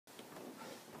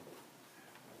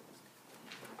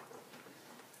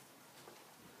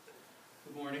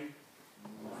morning.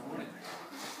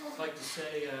 I'd like to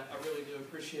say I really do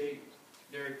appreciate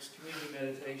Derek's community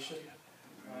meditation.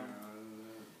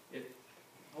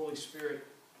 Holy Spirit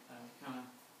kind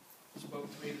of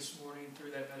spoke to me this morning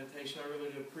through that meditation. I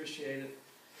really do appreciate it.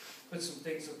 Put some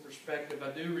things in perspective.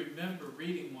 I do remember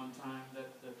reading one time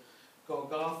that the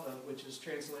Golgotha, which is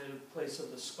translated place of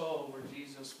the skull where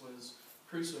Jesus was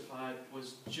crucified,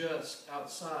 was just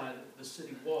outside the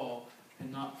city wall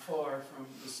and not far from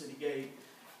the city gate.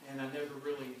 And I never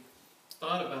really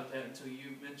thought about that until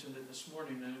you mentioned it this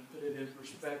morning and put it in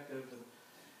perspective.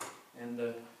 And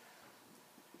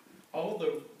all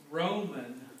the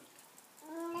Roman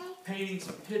paintings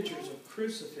and pictures of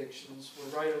crucifixions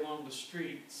were right along the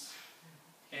streets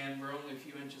and were only a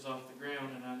few inches off the ground,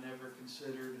 and I never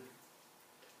considered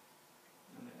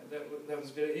that was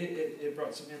good. It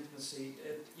brought some intimacy.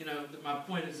 My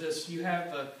point is this: you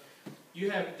have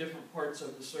different parts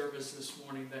of the service this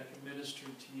morning that can minister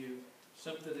to you.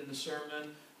 Something in the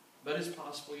sermon, but it's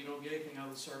possible you don't get anything out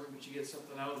of the sermon, but you get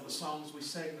something out of the songs we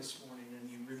sang this morning, and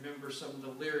you remember some of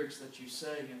the lyrics that you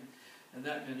sang, and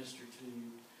that ministered to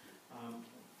you.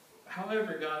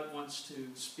 However God wants to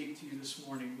speak to you this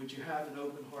morning, would you have an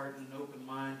open heart and an open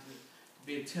mind to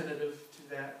be attentive to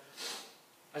that?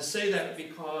 I say that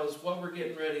because what we're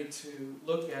getting ready to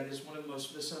look at is one of the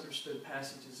most misunderstood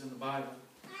passages in the Bible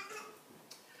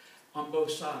on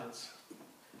both sides.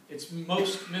 It's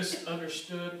most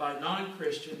misunderstood by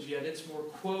non-Christians, yet it's more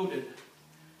quoted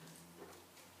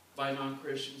by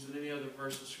non-Christians than any other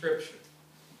verse of Scripture.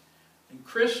 And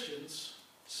Christians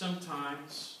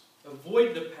sometimes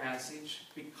avoid the passage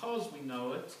because we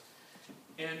know it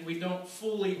and we don't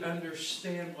fully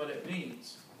understand what it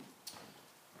means.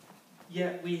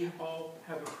 Yet we all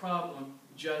have a problem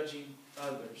judging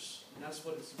others. And that's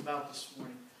what it's about this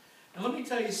morning. And let me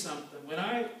tell you something. When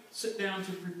I sit down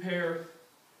to prepare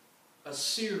a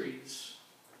series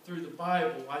through the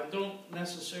Bible, I don't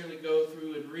necessarily go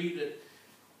through and read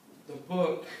the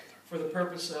book for the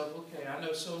purpose of, okay, I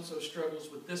know so-and-so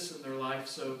struggles with this in their life,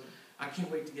 so I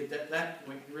can't wait to get that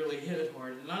point and really hit it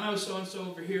hard. And I know so-and-so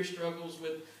over here struggles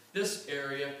with this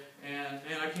area, and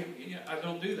I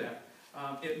don't do that.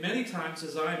 Many times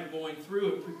as I'm going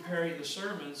through and preparing the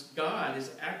sermons, God is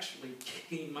actually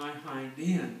kicking my hind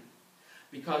end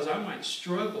because I might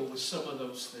struggle with some of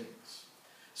those things.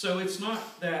 So it's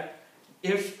not that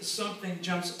if something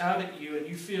jumps out at you and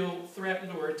you feel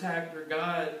threatened or attacked or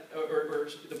God or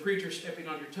the preacher stepping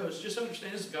on your toes, just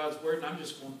understand this is God's word and I'm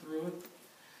just going through it.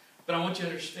 But I want you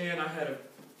to understand I had a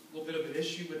little bit of an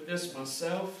issue with this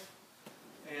myself,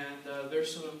 and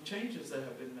there's some changes that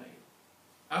have been made.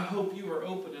 I hope you are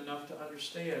open enough to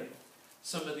understand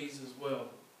some of these as well.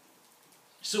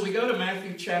 So we go to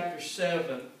Matthew chapter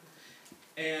 7,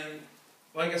 and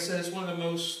like I said, it's one of the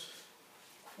most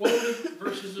quoted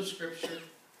verses of Scripture,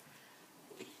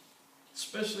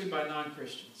 especially by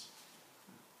non-Christians.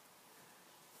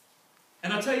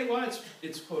 And I'll tell you why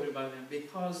it's quoted by them.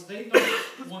 Because they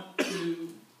don't want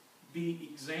to be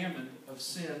examined of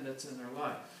sin that's in their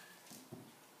life.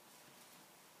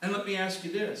 And let me ask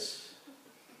you this.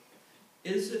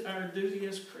 Is it our duty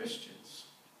as Christians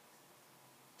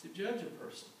to judge a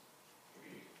person?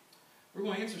 We're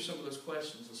going to answer some of those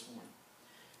questions this morning.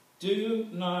 Do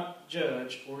not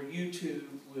judge, or you too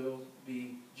will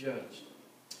be judged.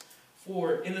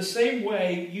 For in the same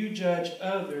way you judge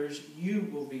others, you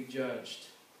will be judged.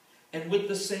 And with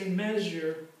the same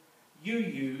measure you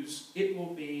use, it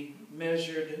will be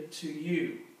measured to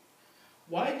you.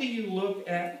 Why do you look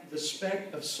at the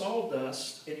speck of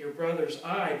sawdust in your brother's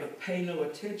eye, but pay no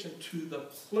attention to the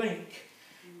plank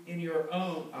in your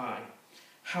own eye?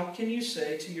 How can you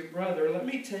say to your brother, let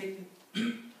me take...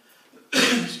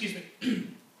 excuse me.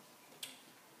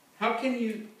 How can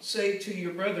you say to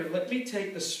your brother, let me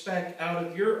take the speck out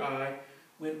of your eye,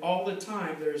 when all the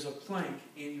time there is a plank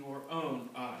in your own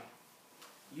eye?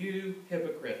 You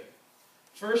hypocrite.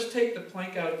 First take the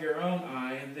plank out of your own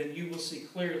eye, and then you will see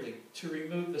clearly to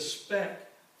remove the speck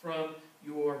from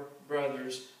your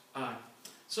brother's eye.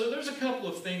 So there's a couple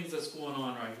of things that's going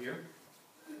on right here.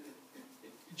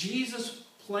 Jesus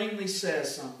plainly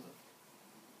says something.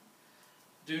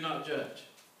 Do not judge.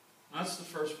 That's the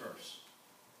first verse.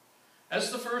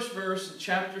 That's the first verse in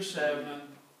chapter 7.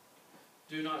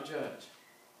 Do not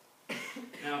judge.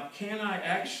 Now, can I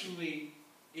actually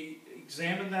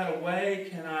examine that away?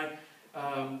 Can I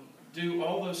do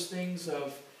all those things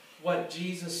of what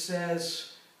Jesus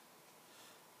says?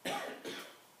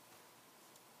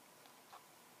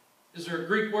 Is there a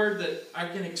Greek word that I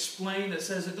can explain that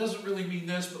says it doesn't really mean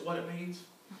this, but what it means?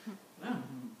 No.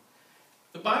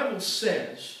 The Bible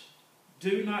says,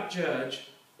 do not judge,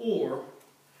 or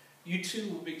you too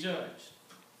will be judged.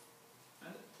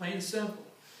 Plain and simple.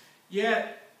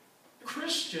 Yet,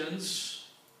 Christians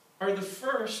are the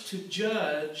first to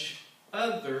judge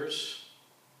others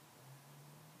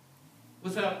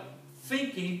without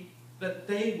thinking that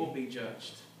they will be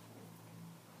judged.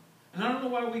 And I don't know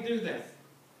why we do that.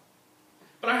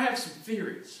 But I have some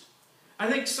theories. I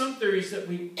think some theories that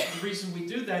the reason we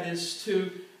do that is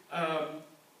to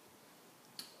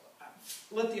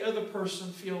let the other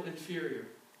person feel inferior.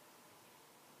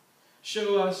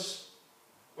 Show us,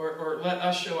 or let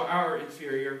us show our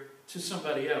inferior to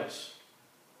somebody else.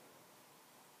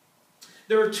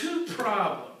 There are two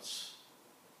problems.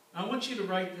 I want you to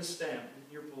write this down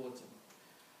in your bulletin,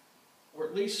 or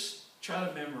at least try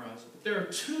to memorize it. But there are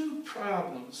two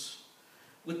problems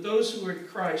with those who are in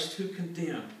Christ who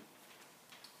condemn.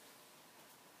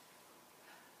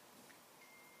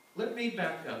 Let me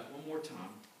back up one more time.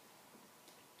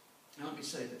 Now let me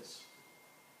say this.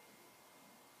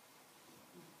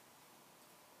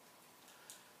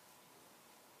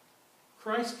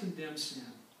 Christ condemned sin.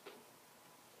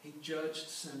 He judged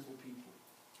sinful people.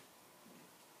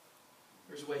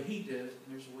 There's a way He did,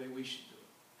 and there's a way we should do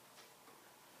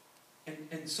it.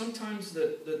 And sometimes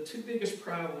the two biggest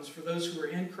problems for those who are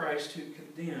in Christ who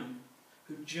condemn,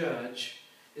 who judge,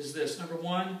 is this. Number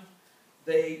one,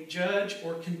 they judge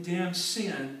or condemn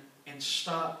sin and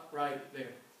stop right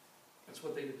there. That's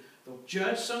what they do. They'll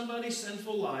judge somebody's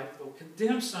sinful life, they'll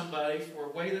condemn somebody for a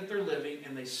way that they're living,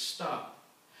 and they stop.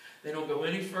 They don't go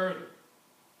any further.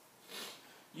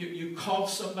 You call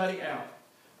somebody out.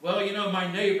 Well, you know,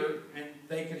 my neighbor, and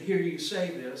they can hear you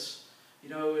say this, you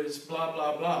know, is blah,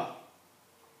 blah, blah.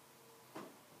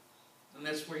 And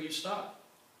that's where you stop.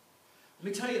 Let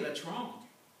me tell you, that's wrong.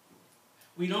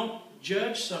 We don't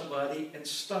judge somebody and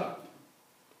stop.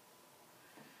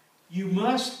 You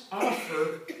must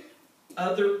offer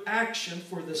other action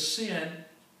for the sin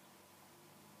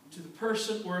to the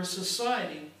person or a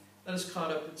society that is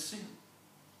caught up in sin.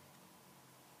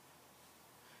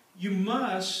 You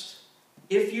must,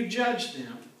 if you judge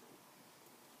them,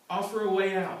 offer a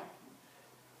way out.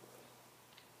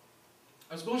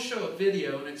 I was going to show a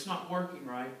video, and it's not working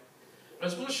right, but I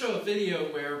was going to show a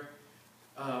video where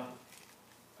a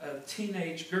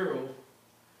teenage girl,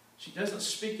 she doesn't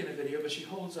speak in a video, but she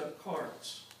holds up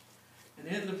cards. And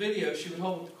in the video, she would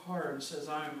hold the card and says,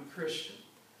 I am a Christian,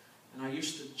 and I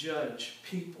used to judge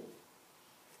people.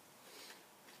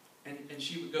 And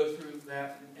she would go through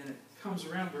that, and it comes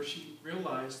around where she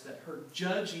realized that her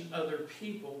judging other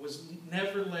people was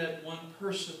never led one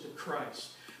person to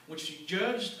Christ. When she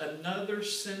judged another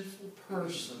sinful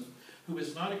person who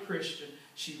is not a Christian,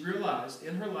 she realized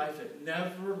in her life it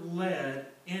never led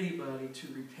anybody to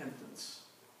repentance.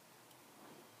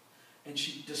 And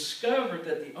she discovered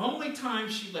that the only time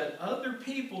she led other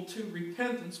people to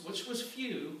repentance, which was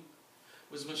few,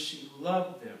 was when she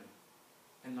loved them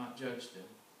and not judged them.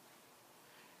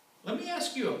 Let me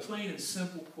ask you a plain and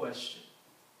simple question.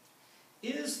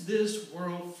 Is this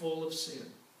world full of sin?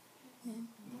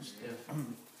 Most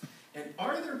definitely. And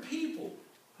are there people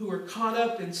who are caught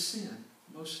up in sin?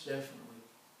 Most definitely.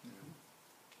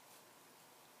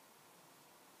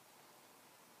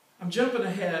 I'm jumping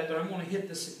ahead, but I'm going to hit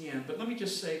this again. But let me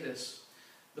just say this.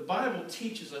 The Bible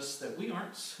teaches us that we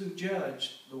aren't to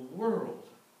judge the world,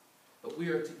 but we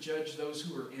are to judge those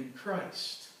who are in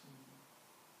Christ.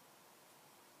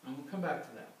 I'm going to come back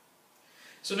to that.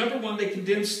 So number one, they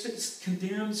condemn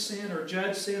sin or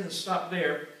judge sin and stop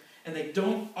there, and they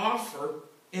don't offer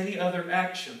any other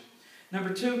action.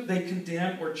 Number two, they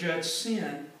condemn or judge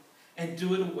sin and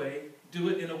do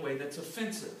it in a way that's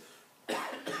offensive.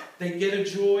 They get a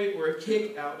joy or a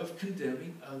kick out of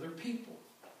condemning other people.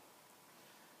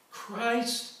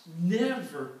 Christ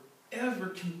never, ever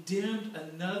condemned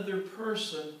another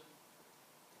person,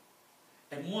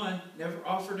 and one, never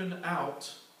offered an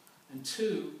out, and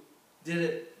two, did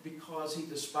it because he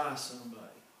despised somebody.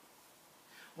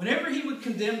 Whenever he would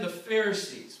condemn the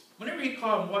Pharisees, whenever he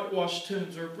called them whitewashed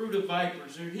tombs or a brood of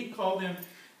vipers, or he called them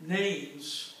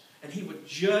names, and he would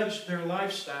judge their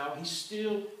lifestyle, he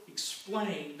still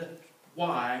explained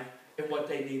why and what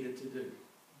they needed to do.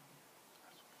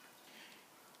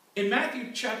 In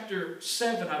Matthew chapter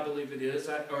 7, I believe it is,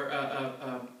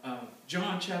 or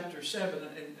John chapter 7,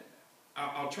 and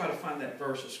I'll try to find that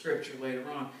verse of Scripture later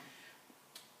on.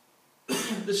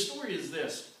 The story is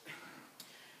this.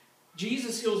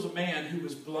 Jesus heals a man who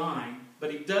was blind,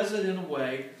 but he does it in a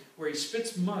way where he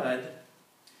spits mud,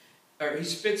 or he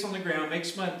spits on the ground,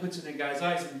 makes mud, and puts it in a guy's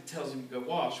eyes, and tells him to go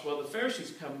wash. Well, the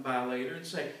Pharisees come by later and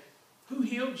say, who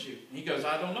healed you? And he goes,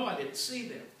 I don't know, I didn't see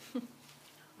them.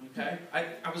 Okay?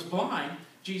 I was blind.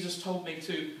 Jesus told me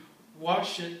to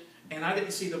wash it and I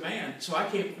didn't see the man, so I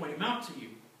can't point him out to you.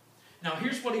 Now,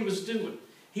 here's what he was doing.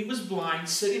 He was blind,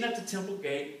 sitting at the temple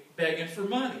gate, begging for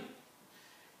money.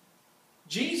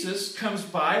 Jesus comes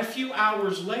by a few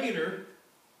hours later,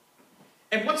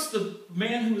 and what's the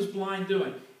man who was blind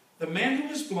doing? The man who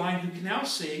is blind, who can now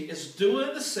see, is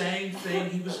doing the same thing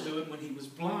he was doing when he was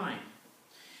blind.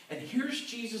 And here's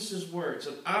Jesus' words,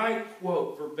 and I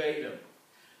quote verbatim,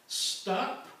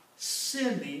 "Stop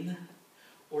sinning,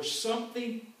 or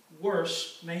something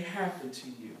worse may happen to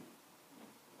you."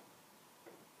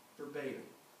 Verbatim.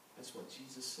 That's what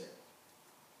Jesus said.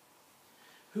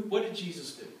 What did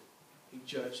Jesus do? He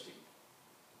judged him.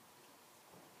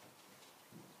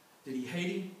 Did he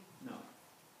hate him? No.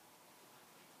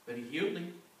 But he healed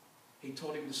him. He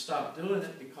told him to stop doing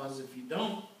it, because if you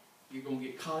don't, you're going to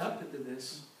get caught up into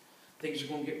this. Things are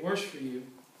going to get worse for you.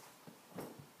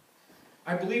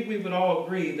 I believe we would all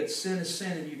agree that sin is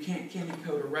sin, and you can't candy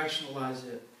coat or rationalize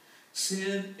it.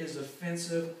 Sin is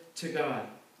offensive to God.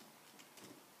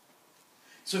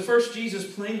 So first,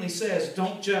 Jesus plainly says,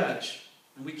 don't judge.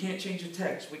 And we can't change the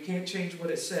text. We can't change what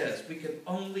it says. We can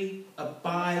only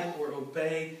abide or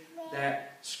obey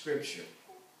that Scripture.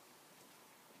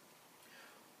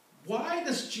 Why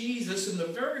does Jesus, in the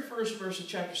very first verse of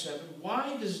chapter 7,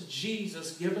 why does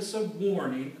Jesus give us a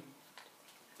warning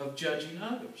of judging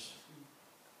others?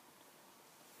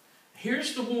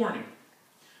 Here's the warning.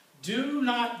 Do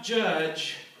not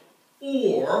judge,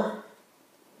 or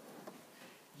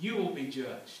you will be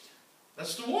judged.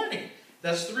 That's the warning.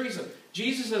 That's the reason.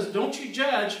 Jesus says, don't you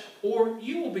judge, or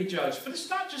you will be judged. But it's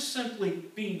not just simply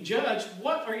being judged.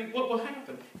 What will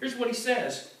happen? Here's what he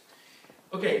says.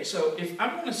 Okay, so if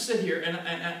I'm going to sit here and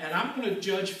I'm going to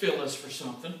judge Phyllis for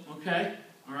something, okay?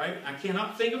 All right? I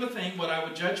cannot think of a thing what I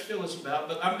would judge Phyllis about,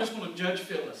 but I'm just going to judge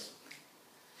Phyllis.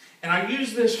 And I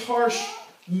use this harsh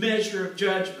measure of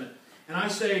judgment. And I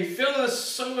say, Phyllis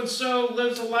so-and-so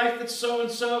lives a life that's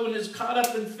so-and-so and is caught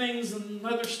up in things and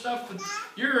other stuff. And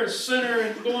you're a sinner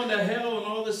and going to hell and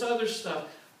all this other stuff.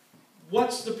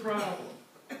 What's the problem?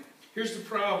 Here's the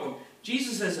problem.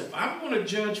 Jesus says, if I'm going to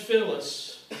judge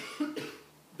Phyllis,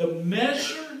 the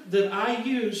measure that I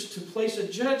use to place a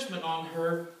judgment on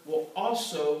her will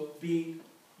also be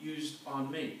used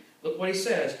on me. Look what he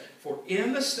says. For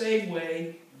in the same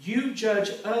way you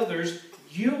judge others,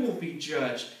 you will be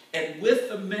judged. And with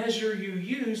the measure you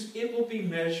use, it will be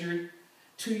measured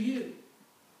to you.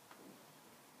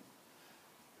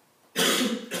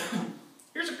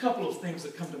 Here's a couple of things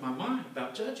that come to my mind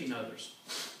about judging others.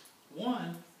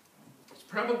 One, it's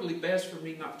probably best for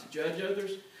me not to judge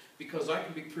others because I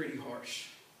can be pretty harsh.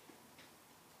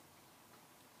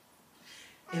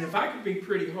 And if I can be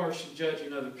pretty harsh in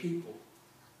judging other people,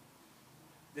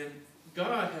 then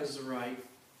God has the right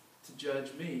to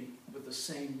judge me with the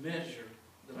same measure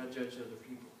that I judge other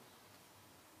people.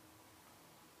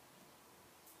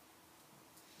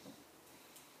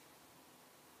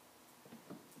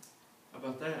 How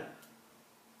about that?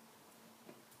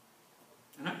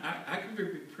 And I can be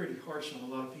pretty harsh on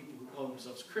a lot of people who call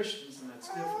themselves Christians, and that's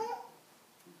different.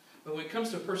 But when it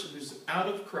comes to a person who's out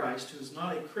of Christ, who's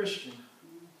not a Christian,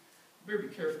 I better be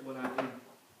careful what I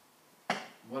do,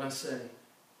 what I say,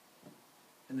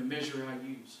 and the measure I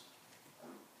use.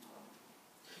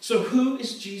 So who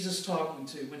is Jesus talking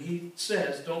to when he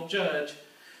says, don't judge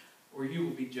or you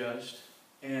will be judged?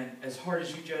 And as hard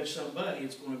as you judge somebody,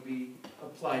 it's going to be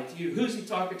applied to you. Who's he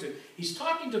talking to? He's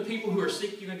talking to people who are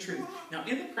seeking the truth. Now,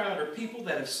 in the crowd are people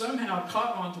that have somehow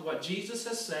caught on to what Jesus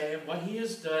has said and what he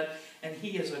has done, and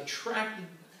he has attracted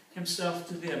himself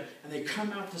to them. And they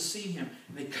come out to see him,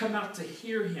 and they come out to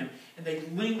hear him, and they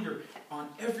linger on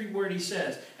every word he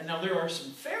says. And now there are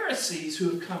some Pharisees who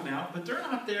have come out, but they're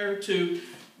not there to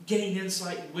gain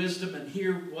insight and wisdom and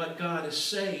hear what God is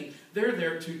saying. They're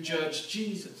there to judge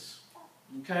Jesus.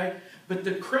 Okay? But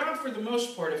the crowd, for the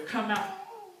most part, have come out.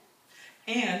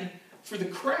 And for the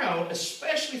crowd,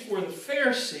 especially for the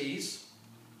Pharisees,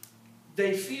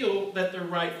 they feel that they're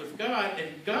right with God.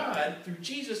 And God, through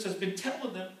Jesus, has been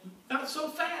telling them, not so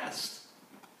fast.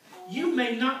 You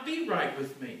may not be right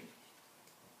with me.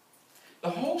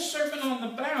 The whole Sermon on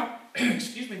the Mount,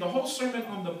 the whole Sermon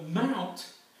on the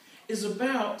Mount is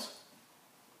about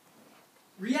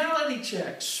reality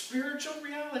check, spiritual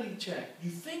reality check. You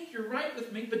think you're right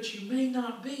with me, but you may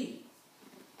not be.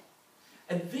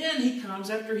 And then he comes,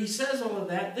 after he says all of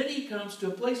that, then he comes to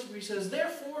a place where he says,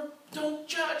 therefore, don't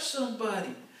judge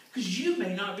somebody, because you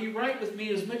may not be right with me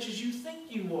as much as you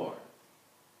think you are.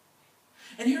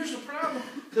 And here's the problem.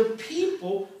 The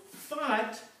people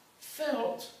thought,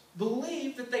 felt,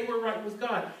 believed that they were right with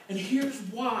God. And here's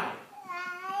why.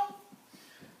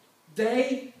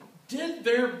 They did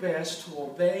their best to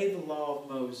obey the law of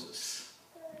Moses.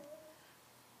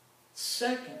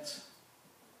 Second,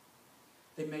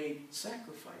 they made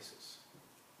sacrifices.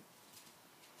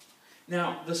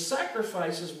 Now, the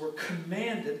sacrifices were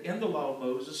commanded in the law of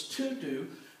Moses to do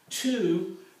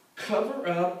to cover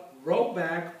up, roll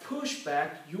back, push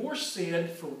back your sin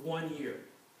for 1 year.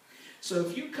 So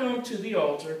if you come to the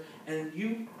altar and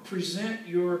you present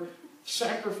your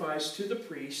sacrifice to the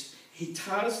priest, he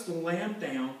ties the lamb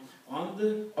down on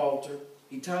the altar,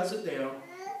 he ties it down,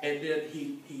 and then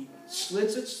he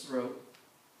slits its throat.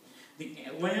 The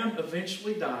lamb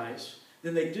eventually dies.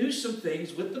 Then they do some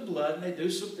things with the blood, and they do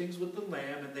some things with the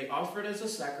lamb, and they offer it as a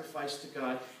sacrifice to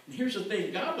God. And here's the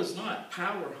thing, God was not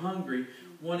power hungry,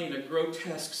 wanting a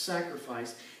grotesque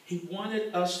sacrifice. He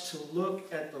wanted us to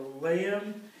look at the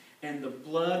lamb and the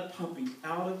blood pumping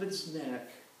out of its neck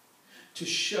to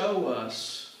show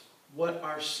us what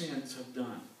our sins have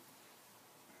done.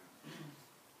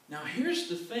 Now here's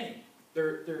the thing.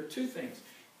 There are two things.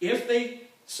 If they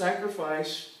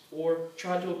sacrifice or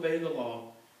try to obey the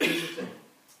law, here's the thing.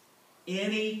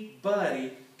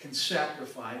 Anybody can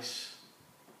sacrifice,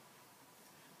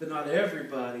 but not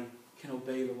everybody can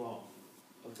obey the law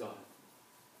of God.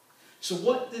 So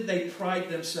what did they pride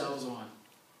themselves on?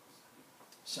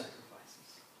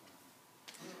 Sacrifices.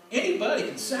 Anybody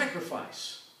can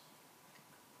sacrifice,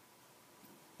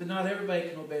 but not everybody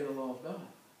can obey the law of God.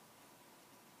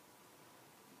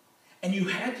 And you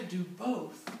had to do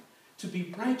both to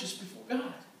be righteous before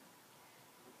God.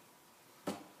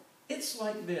 It's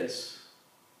like this.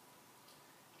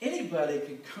 Anybody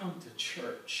can come to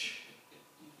church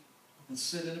and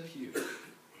sit in a pew,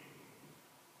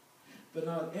 but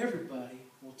not everybody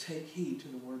will take heed to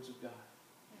the words of God.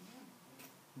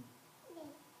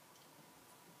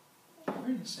 We're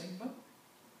in the same boat.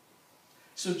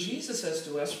 So Jesus says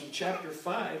to us from chapter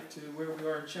 5 to where we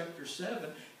are in chapter 7,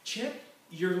 check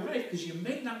your life because you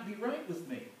may not be right with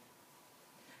me.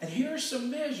 And here are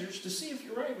some measures to see if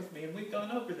you're right with me. And we've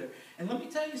gone over there. And let me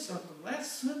tell you something.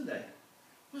 Last Sunday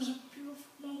was a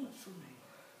beautiful moment for me.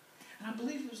 And I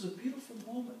believe it was a beautiful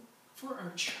moment for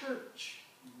our church.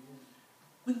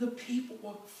 When the people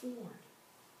walked forward.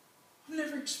 I've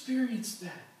never experienced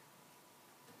that.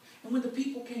 And when the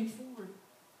people came forward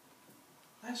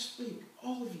last week,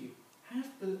 all of you, half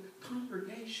the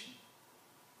congregation,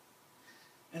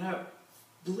 and I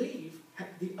believe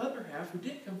the other half who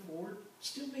did come forward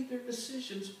still made their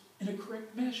decisions in a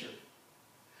correct measure.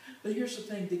 But here's the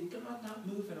thing, did God not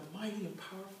move in a mighty and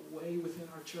powerful way within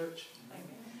our church? Amen.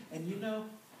 And you know,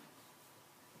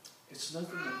 it's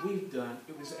nothing that we've done,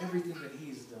 it was everything that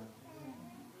He's done.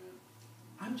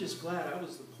 I'm just glad I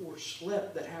was the poor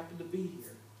schlep that happened to be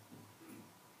here.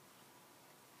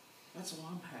 That's all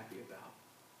I'm happy about.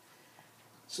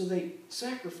 So they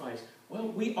sacrifice. Well,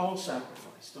 we all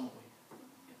sacrifice, don't we?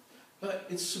 But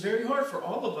it's very hard for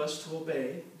all of us to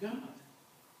obey God.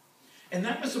 And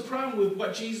that was the problem with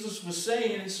what Jesus was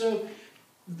saying. And so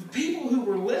the people who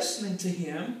were listening to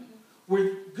Him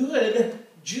were good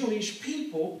Jewish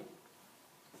people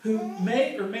who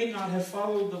may or may not have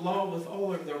followed the law with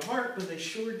all of their heart, but they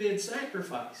sure did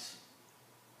sacrifice.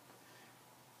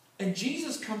 And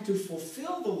Jesus come to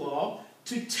fulfill the law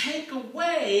to take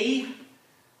away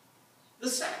the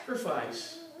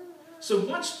sacrifice. So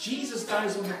once Jesus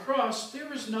dies on the cross,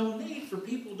 there is no need for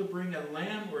people to bring a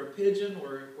lamb or a pigeon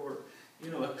or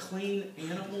a clean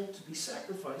animal to be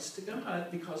sacrificed to God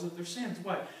because of their sins.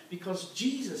 Why? Because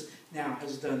Jesus now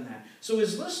has done that. So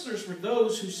His listeners were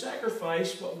those who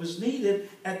sacrificed what was needed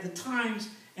at the times,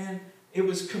 and it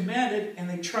was commanded, and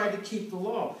they tried to keep the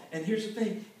law. And here's the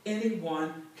thing,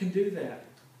 anyone can do that.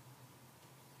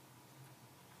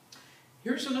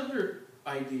 Here's another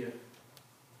idea.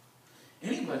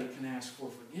 Anybody can ask for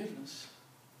forgiveness,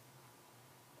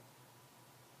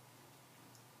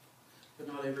 but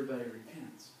not everybody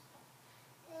repents.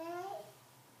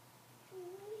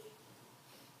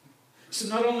 So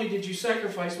not only did you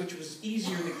sacrifice, which was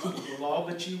easier to keep the law,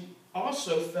 but you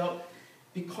also felt,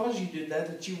 because you did that,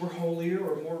 that you were holier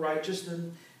or more righteous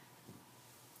than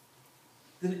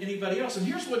anybody else. And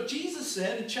here's what Jesus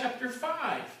said in chapter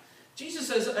 5. Jesus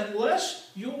says,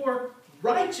 unless your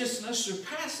righteousness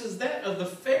surpasses that of the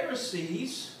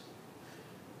Pharisees,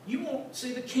 you won't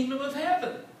see the kingdom of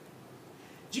heaven.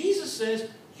 Jesus says,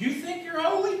 you think you're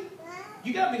holy?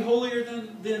 You got to be holier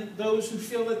than those who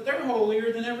feel that they're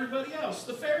holier than everybody else,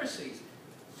 the Pharisees.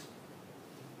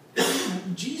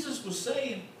 Jesus was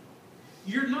saying,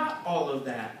 you're not all of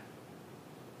that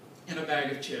in a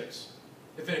bag of chips.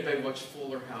 If anybody watched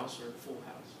Fuller House or Full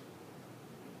House.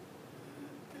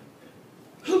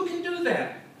 Who can do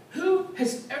that? Who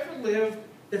has ever lived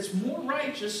that's more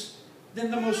righteous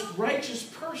than the most righteous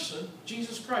person,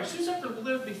 Jesus Christ. Who's ever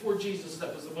lived before Jesus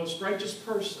that was the most righteous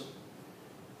person?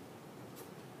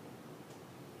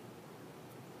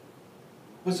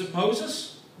 Was it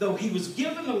Moses? Though he was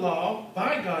given the law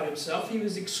by God himself, he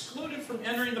was excluded from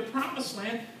entering the promised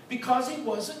land because he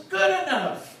wasn't good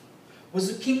enough. Was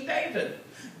it King David?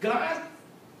 God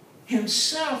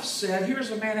himself said, here's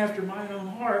a man after mine own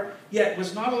heart, yet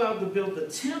was not allowed to build the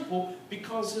temple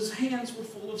because his hands were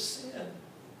full of sin.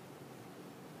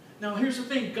 Now here's the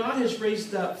thing, God has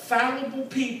raised up fallible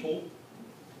people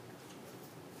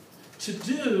to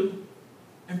do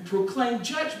and proclaim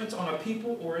judgments on a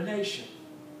people or a nation.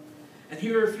 And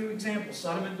here are a few examples.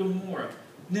 Sodom and Gomorrah,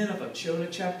 Nineveh, Jonah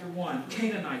chapter 1,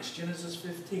 Canaanites, Genesis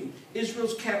 15,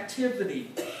 Israel's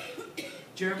captivity,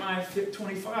 Jeremiah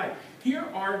 25. Here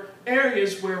are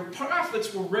areas where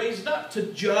prophets were raised up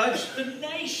to judge the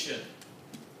nation.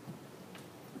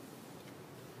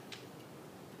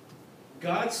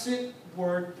 God sent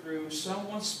word through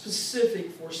someone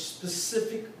specific for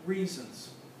specific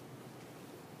reasons.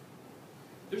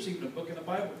 There's even a book in the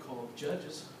Bible called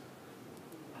Judges.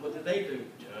 What did they do?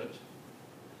 Judge.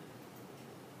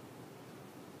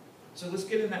 So let's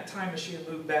get in that time machine and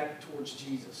move back towards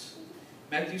Jesus.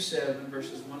 Matthew 7,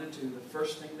 verses 1 and 2, the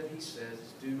first thing that he says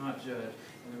is, do not judge.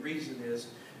 And the reason is,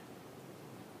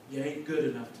 you ain't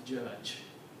good enough to judge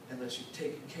unless you've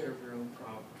taken care of your own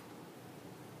problem.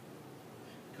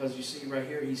 Because you see right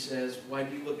here, he says, why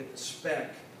do you look at the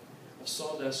speck of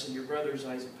sawdust in your brother's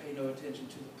eyes and pay no attention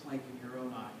to the plank in your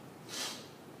own eye?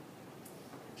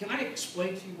 Can I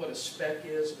explain to you what a speck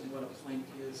is and what a plank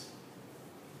is?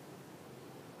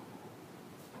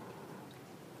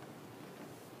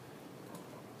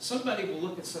 Somebody will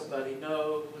look at somebody,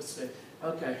 let's say,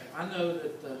 okay, I know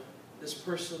that this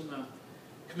person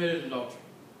committed adultery.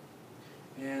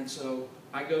 And so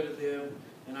I go to them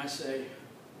and I say,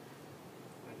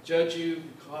 I judge you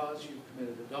because you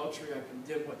committed adultery. I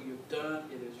condemn what you've done.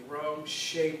 It is wrong.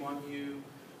 Shame on you.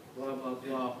 Blah, blah,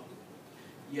 blah.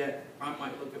 Yet, I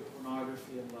might look at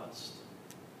pornography and lust.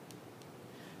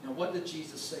 Now, what did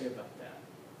Jesus say about that?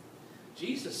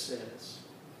 Jesus says,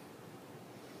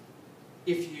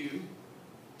 if you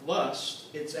lust,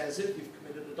 it's as if you've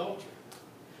committed adultery.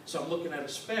 So I'm looking at a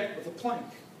speck with a plank.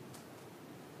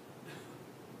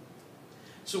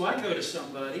 So I go to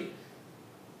somebody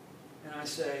and I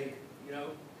say,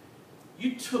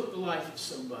 you took the life of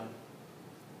somebody.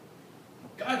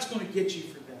 God's going to get you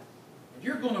for that.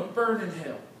 You're going to burn in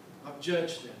hell. I've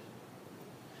judged them.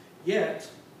 Yet,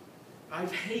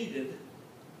 I've hated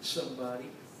somebody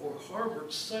or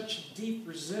harbored such deep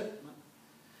resentment.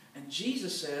 And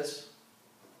Jesus says,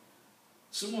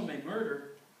 someone may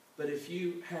murder, but if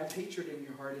you have hatred in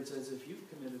your heart, it's as if you've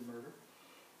committed murder.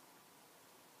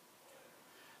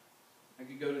 I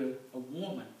could go to a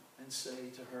woman and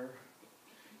say to her,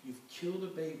 you've killed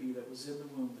a baby that was in the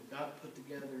womb that God put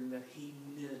together and that He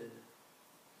knitted.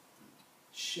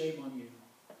 Shame on you.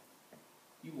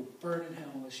 You will burn in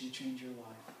hell unless you change your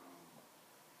life.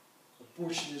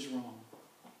 Abortion is wrong.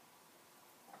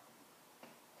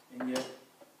 And yet,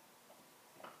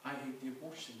 I hate the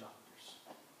abortion doctors.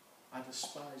 I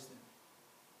despise them.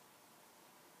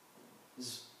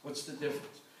 What's the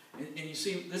difference? And you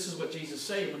see, this is what Jesus is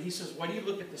saying when He says, why do you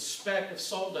look at the speck of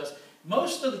sawdust?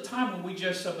 Most of the time when we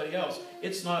judge somebody else,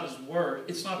 it's not as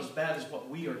bad as what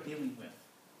we are dealing with.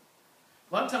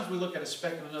 A lot of times we look at a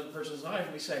speck in another person's eye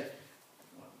and we say,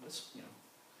 well,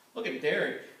 look at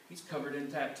Derek. He's covered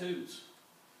in tattoos.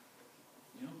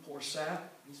 Poor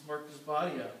sap. He's worked his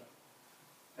body up.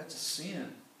 That's a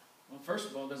sin. Well, first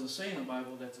of all, it doesn't say in the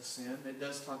Bible that's a sin. It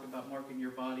does talk about marking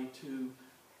your body to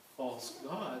false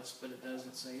gods, but it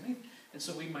doesn't say anything. And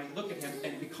so we might look at him,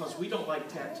 and because we don't like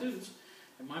tattoos,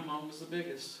 and my mom was the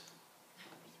biggest,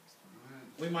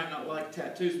 we might not like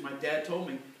tattoos. My dad told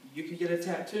me, you can get a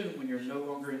tattoo when you're no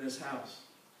longer in this house.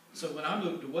 So when I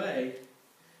moved away,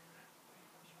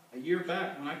 a year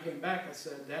back, when I came back, I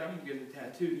said, Dad, I'm going to get a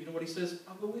tattoo. You know what he says?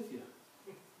 I'll go with you.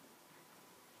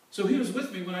 So he was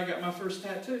with me when I got my first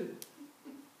tattoo.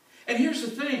 And here's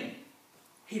the thing.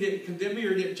 He didn't condemn me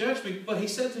or didn't judge me, but he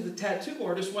said to the tattoo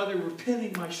artist while they were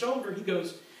pinning my shoulder, he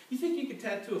goes, you think you could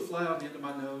tattoo a fly on the end of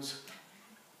my nose?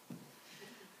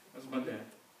 That's my dad.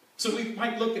 So we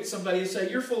might look at somebody and say,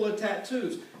 you're full of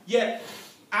tattoos. Yet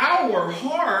our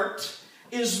heart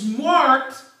is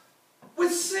marked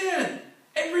with sin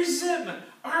and resentment.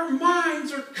 Our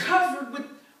minds are covered with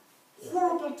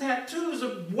horrible tattoos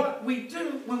of what we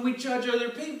do when we judge other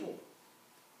people.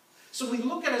 So we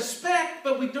look at a speck,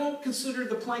 but we don't consider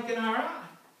the plank in our eye.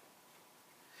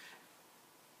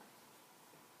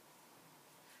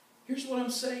 Here's what I'm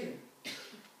saying.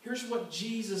 Here's what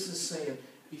Jesus is saying.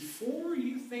 Before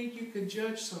you think you can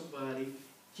judge somebody,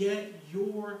 get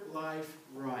your life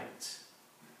right.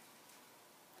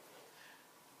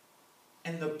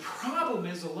 And the problem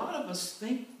is a lot of us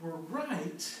think we're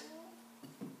right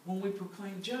when we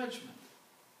proclaim judgment.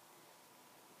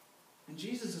 And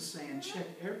Jesus is saying, check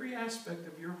every aspect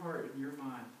of your heart and your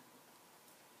mind.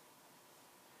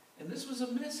 And this was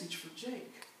a message for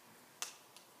Jake.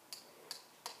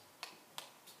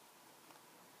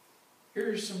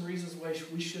 Here are some reasons why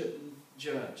we shouldn't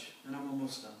judge. And I'm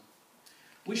almost done.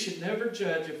 We should never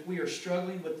judge if we are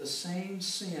struggling with the same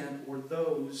sin or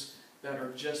those that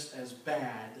are just as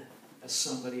bad as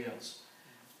somebody else.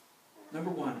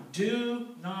 Number one, do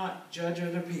not judge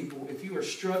other people if you are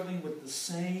struggling with the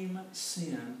same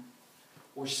sin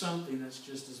or something that's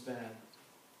just as bad.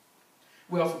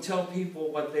 We often tell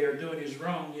people what they are doing is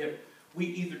wrong, yet we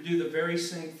either do the very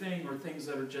same thing or things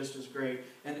that are just as great.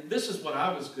 And this is what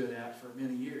I was good at for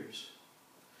many years.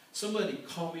 Somebody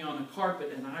called me on the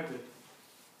carpet and I would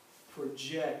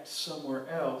project somewhere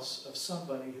else of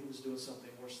somebody who was doing something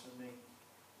worse than me.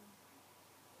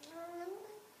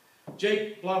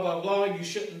 Jake, blah, blah, blah, you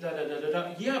shouldn't, da, da, da, da,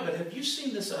 da. Yeah, but have you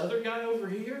seen this other guy over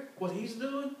here? What he's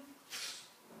doing?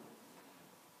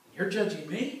 You're judging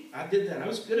me? I did that. I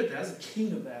was good at that. I was the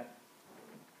king of that.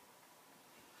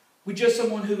 We judge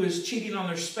someone who is cheating on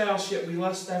their spouse, yet we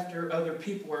lust after other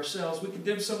people ourselves. We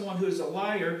condemn someone who is a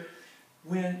liar,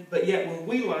 but yet when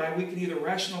we lie, we can either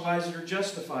rationalize it or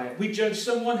justify it. We judge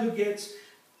someone who gets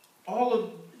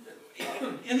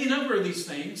any number of these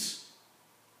things,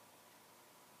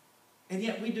 and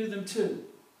yet we do them too.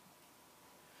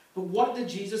 But what did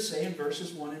Jesus say in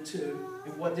verses 1 and 2?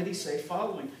 And what did he say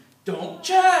following? Don't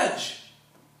judge.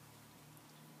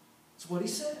 That's what he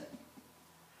said.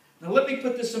 Now let me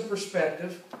put this in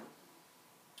perspective.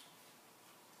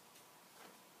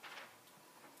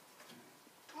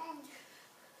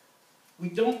 We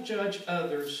don't judge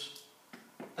others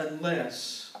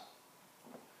unless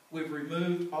we've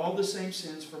removed all the same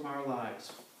sins from our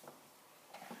lives.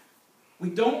 We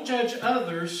don't judge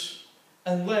others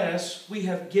unless we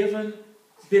have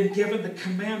been given the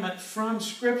commandment from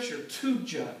Scripture to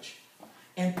judge.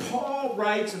 And Paul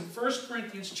writes in 1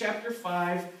 Corinthians chapter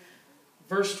 5,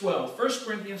 verse 12. 1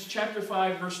 Corinthians chapter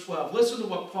 5, verse 12. Listen to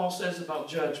what Paul says about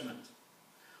judgment.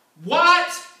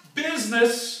 What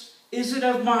business is it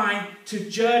of mine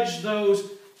to judge those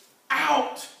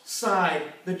outside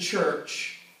the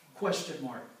church? Question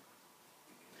mark.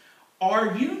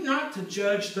 Are you not to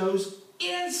judge those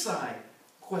inside?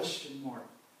 Question mark.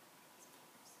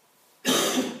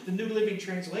 The New Living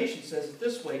Translation says it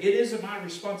this way. It isn't my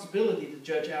responsibility to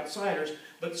judge outsiders,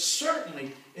 but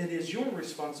certainly it is your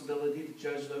responsibility to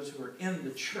judge those who are in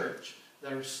the church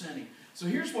that are sinning. So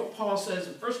here's what Paul says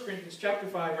in 1 Corinthians chapter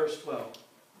 5, verse 12.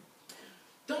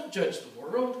 Don't judge the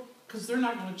world, because they're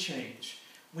not going to change.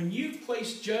 When you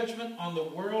place judgment on the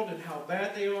world and how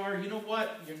bad they are, you know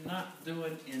what? You're not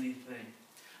doing anything.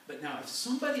 But now, if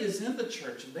somebody is in the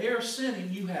church and they are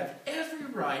sinning, you have every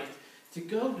right to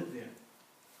go to them.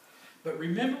 But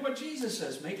remember what Jesus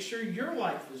says. Make sure your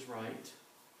life is right.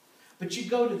 But you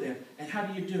go to them. And how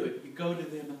do you do it? You go to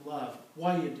them in love.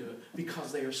 Why do you do it?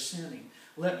 Because they are sinning.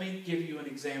 Let me give you an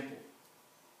example.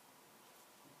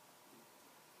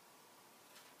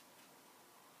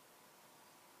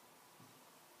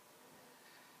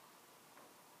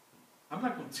 I'm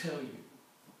not going to tell you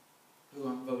who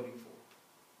I'm voting for.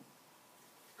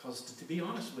 Because to be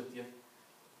honest with you,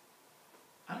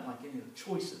 I don't like any of the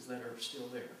choices that are still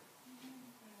there.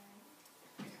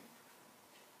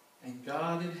 And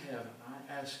God in heaven,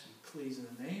 I ask you, please, in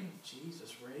the name of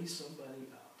Jesus, raise somebody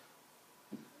up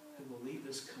who will lead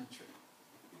this country.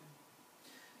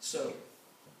 So,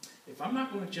 if I'm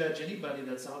not going to judge anybody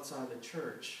that's outside the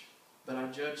church, but I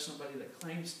judge somebody that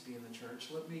claims to be in the church,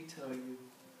 let me tell you,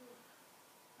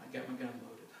 I got my gun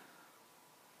loaded.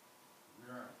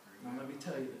 Now let me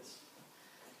tell you this.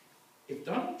 If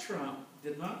Donald Trump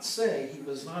did not say he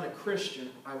was not a Christian,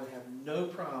 I would have no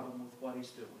problem with what he's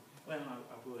doing. Well,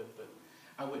 I would, but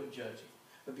I wouldn't judge him.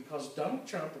 But because Donald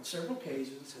Trump on several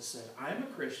occasions has said, I am a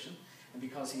Christian, and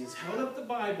because he has held up the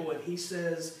Bible and he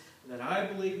says that I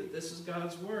believe that this is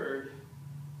God's Word,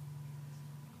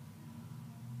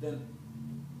 then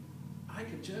I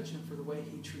could judge him for the way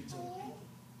he treats other people.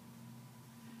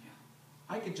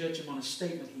 I could judge him on a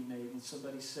statement he made when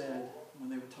somebody said, when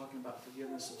they were talking about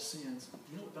forgiveness of sins,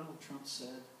 you know what Donald Trump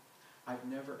said? I've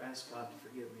never asked God to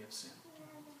forgive me of sin.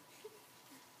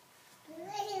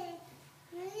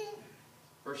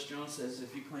 1 John says,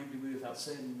 if you claim to be without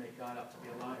sin, you make God out to be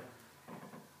a liar.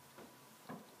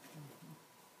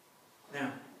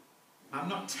 Now, I'm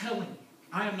not telling you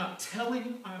I am not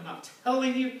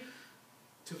telling you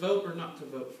to vote or not to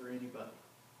vote for anybody.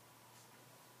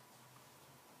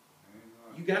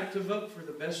 You got to vote for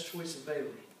the best choice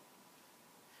available.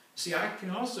 See, I can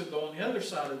also go on the other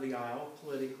side of the aisle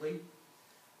politically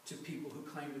to people who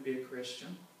claim to be a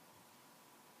Christian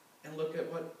and look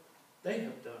at what they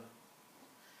have done.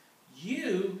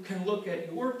 You can look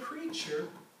at your preacher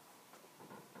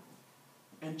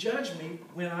and judge me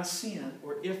when I sin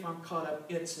or if I'm caught up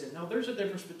in sin. Now, there's a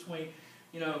difference between,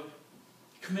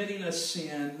 committing a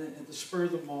sin at the spur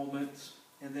of the moment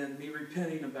and then me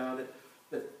repenting about it,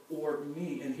 or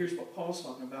me, and here's what Paul's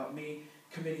talking about, me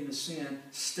committing a sin,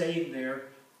 staying there,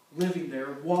 living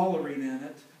there, wallowing in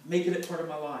it, making it part of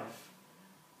my life.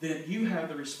 Then you have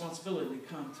the responsibility to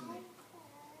come to me.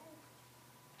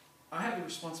 I have the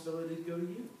responsibility to go to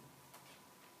you.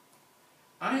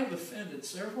 I have offended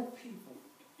several people,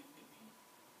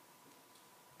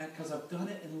 and because I've done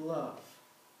it in love.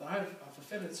 But I've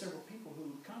offended several people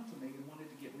who come to me and wanted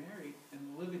to get married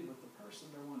and living with the person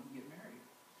they're wanting to get married,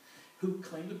 who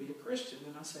claim to be a Christian.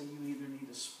 And I say, you either need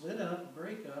to split up,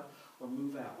 break up, or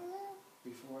move out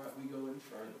before we go any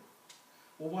further.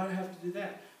 Well, why do I have to do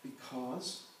that?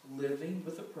 Because living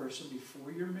with a person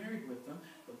before you're married with them,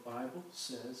 the Bible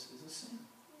says is a sin.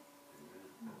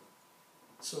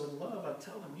 So in love, I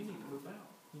tell them, you need to move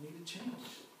out. You need to change.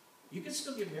 You can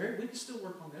still get married. We can still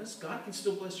work on this. God can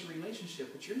still bless your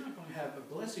relationship, but you're not going to have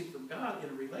a blessing from God in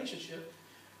a relationship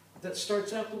that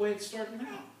starts out the way it's starting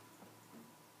out.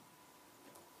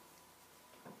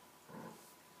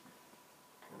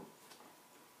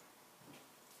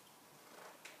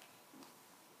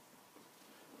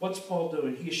 What's Paul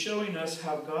doing? He's showing us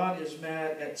how God is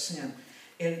mad at sin.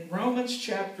 In Romans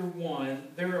chapter 1,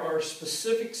 there are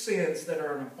specific sins that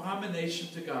are an abomination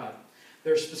to God.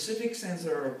 There are specific sins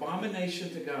that are an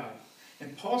abomination to God.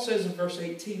 And Paul says in verse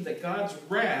 18 that God's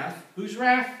wrath, whose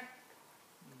wrath?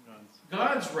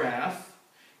 God's wrath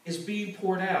is being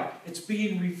poured out. It's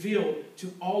being revealed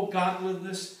to all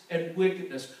godlessness and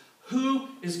wickedness. Who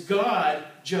is God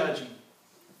judging?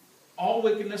 All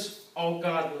wickedness, all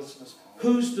godlessness.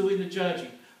 Who's doing the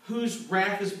judging? Whose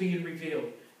wrath is being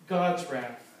revealed? God's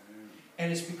wrath.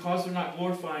 And it's because they're not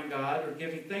glorifying God or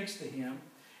giving thanks to Him.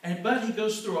 But he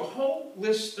goes through a whole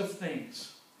list of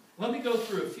things. Let me go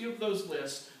through a few of those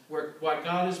lists why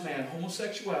God is mad.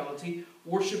 Homosexuality,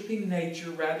 worshiping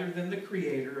nature rather than the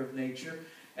creator of nature.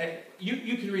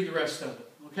 You can read the rest of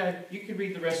it. Okay? You can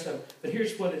read the rest of it. But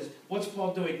here's what's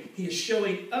Paul doing? He is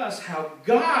showing us how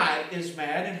God is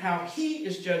mad and how He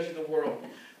is judging the world.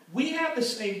 We have the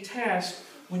same task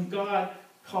when God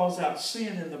calls out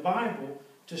sin in the Bible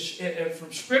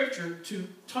from Scripture to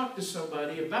talk to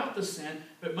somebody about the sin,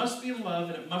 but it must be in love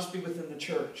and it must be within the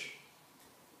church.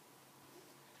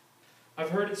 I've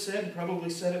heard it said, and probably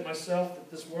said it myself,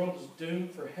 that this world is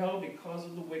doomed for hell because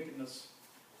of the wickedness.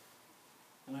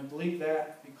 And I believe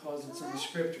that because it's in the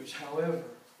Scriptures. However,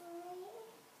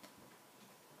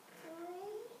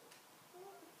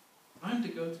 I'm to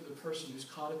go to the person who's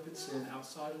caught up in sin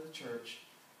outside of the church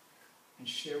and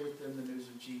share with them the news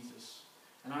of Jesus.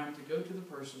 And I am to go to the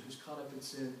person who's caught up in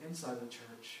sin inside the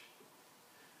church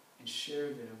and share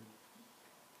them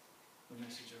the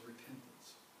message of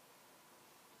repentance.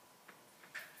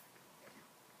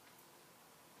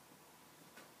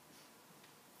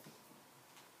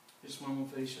 Here's one more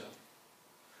finish up.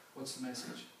 What's the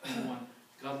message? Number one,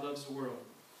 God loves the world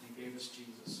and He gave us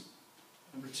Jesus.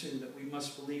 Number two, that we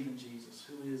must believe in Jesus.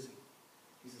 Who is He?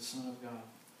 He's the Son of God.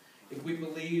 If we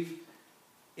believe,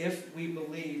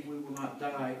 we will not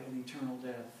die an eternal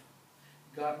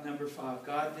death. Number 5,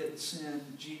 God didn't send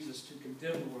Jesus to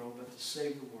condemn the world, but to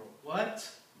save the world. What?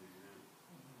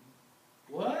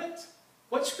 What?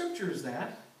 What scripture is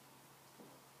that?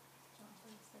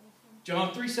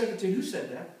 John 3:17. Who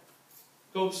said that?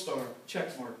 Gold star,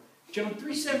 check mark. John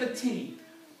 3:17.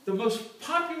 The most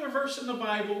popular verse in the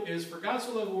Bible is, for God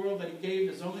so loved the world that He gave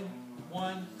His only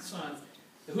one Son.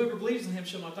 Whoever believes in Him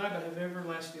shall not die, but have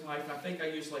everlasting life. I think I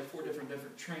used like 4 different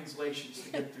translations to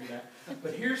get through that.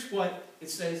 But here's what it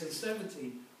says in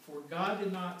 17. For God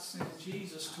did not send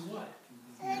Jesus to what?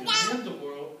 Condemn the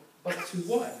world, but to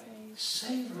what?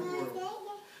 Save the world.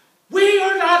 We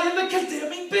are not in the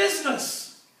condemning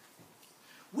business.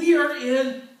 We are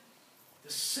in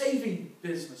the saving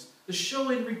business, the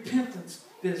showing repentance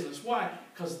business. Why?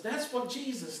 Because that's what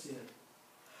Jesus did.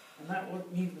 And that's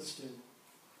what needless do.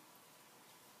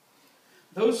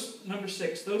 Number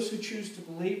 6, those who choose to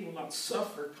believe will not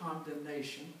suffer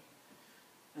condemnation.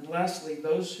 And lastly,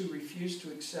 those who refuse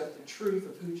to accept the truth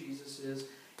of who Jesus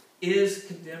is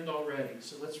condemned already.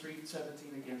 So let's read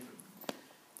 17 again.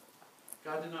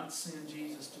 God did not send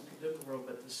Jesus to condemn the world,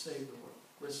 but to save the world.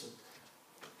 Listen,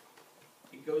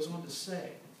 it goes on to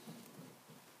say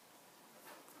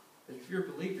that if you're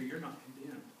a believer, you're not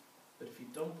condemned. But if you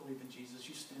don't believe in Jesus,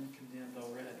 you stand condemned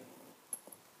already.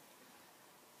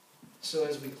 So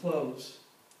as we close,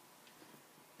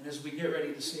 and as we get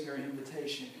ready to sing our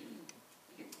invitation,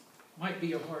 it might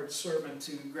be a hard sermon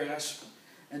to grasp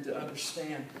and to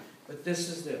understand, but this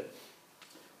is it.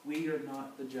 We are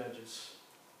not the judges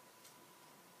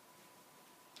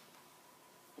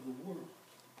of the world.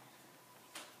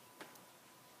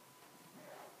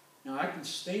 Now I can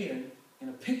stand in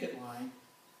a picket line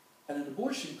at an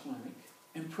abortion clinic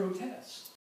and protest.